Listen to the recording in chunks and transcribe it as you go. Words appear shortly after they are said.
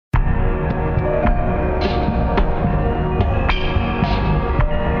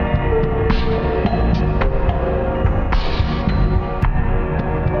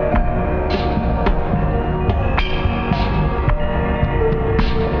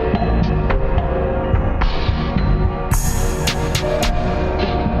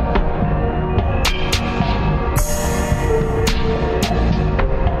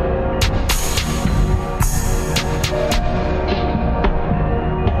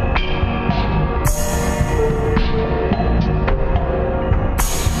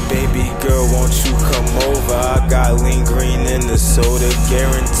won't you come over? I got lean green in the soda,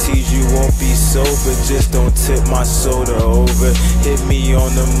 guaranteed you won't be sober. Just don't tip my soda over. Hit me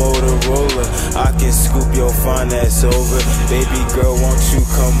on the Motorola, I can scoop your fine ass over. Baby girl, won't you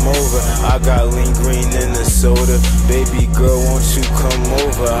come over? I got lean green in the soda. Baby girl, won't you come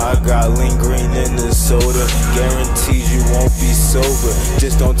over? I got lean green in the soda, guaranteed you won't be sober.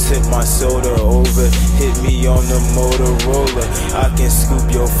 Just don't tip my soda over. Hit me on the Motorola, I can scoop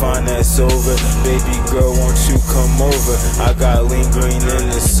your fine ass over. Baby girl, won't you come over? I got lean green in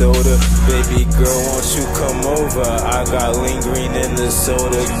the soda. Baby girl, won't you come over? I got lean green in the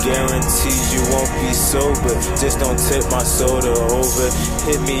soda, guaranteed you won't be sober. Just don't tip my soda over.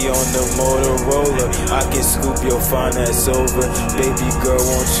 Hit me on the Motorola, I can scoop your fine ass over. Baby girl,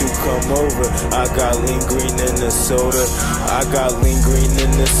 won't you come over? I got lean green in the soda. I got lean green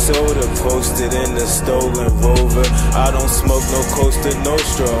in the soda, posted in the stolen Rover. I don't smoke no Costa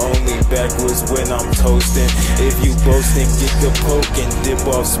Nostra, only backwards when I'm toasting. If you boasting, get the poking, dip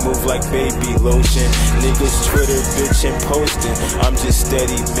off smooth like baby lotion. Niggas Twitter bitchin' posting, I'm just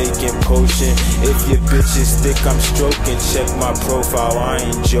steady making potion. If your bitch is thick, I'm stroking. Check my profile, I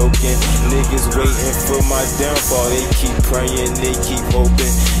ain't joking. Niggas waiting for my downfall, they keep praying, they keep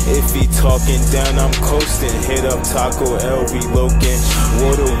hoping. If he talking down, I'm coasting. Hit up Taco L, reloking.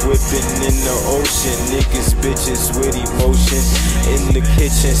 Water whipping in the ocean. Niggas bitches with emotion. In the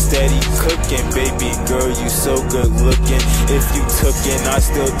kitchen, steady cooking. Baby girl, you so good looking. If you tookin', I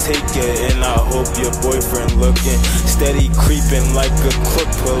still take it, and I hope your boyfriend looking. Steady creeping like a crook.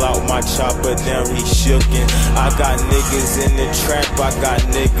 Pull out my chopper, now he shookin'. I got niggas in the trap, I got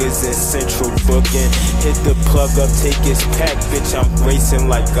niggas in central booking. Hit the plug up, take his pack, bitch, I'm racing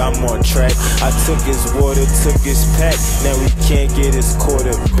like I'm on track. I took his water, took his pack, now we can't get his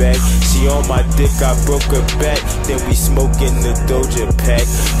quarterback. She on my dick, I broke her back, then we smoking the Doja pack.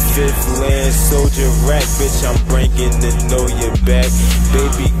 Fifth land soldier rack, bitch, I'm bringing the know your back.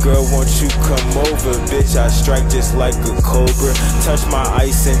 Baby girl, won't you come over? Bitch, I strike just like a cobra. Touch my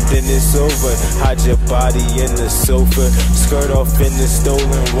ice and then it's over. Hide your body in the sofa. Skirt off in the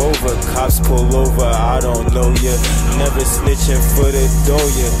stolen Rover. Cops pull over, I don't know ya. Never snitching for the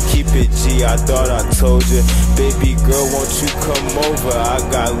doya. Keep it G, I thought I told ya. Baby girl, won't you come over? I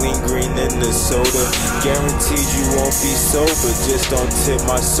got lean green in the soda, guaranteed you won't be sober. Just don't tip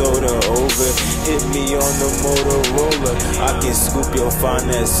my soda over. Hit me on the Motorola, I can scoop your fine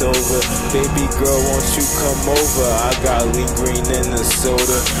ass over. Baby girl, won't you come over? I got lean green in the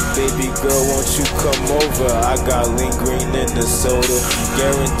soda. Baby girl, won't you come over? I got lean green in the soda,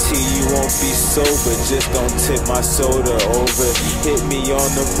 guarantee you won't be sober. Just don't tip my soda over. Hit me on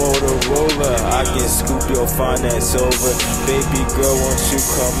the Motorola, I can scoop your fine ass over. Baby girl, won't you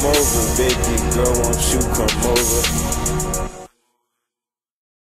come over? Baby girl, won't you come over?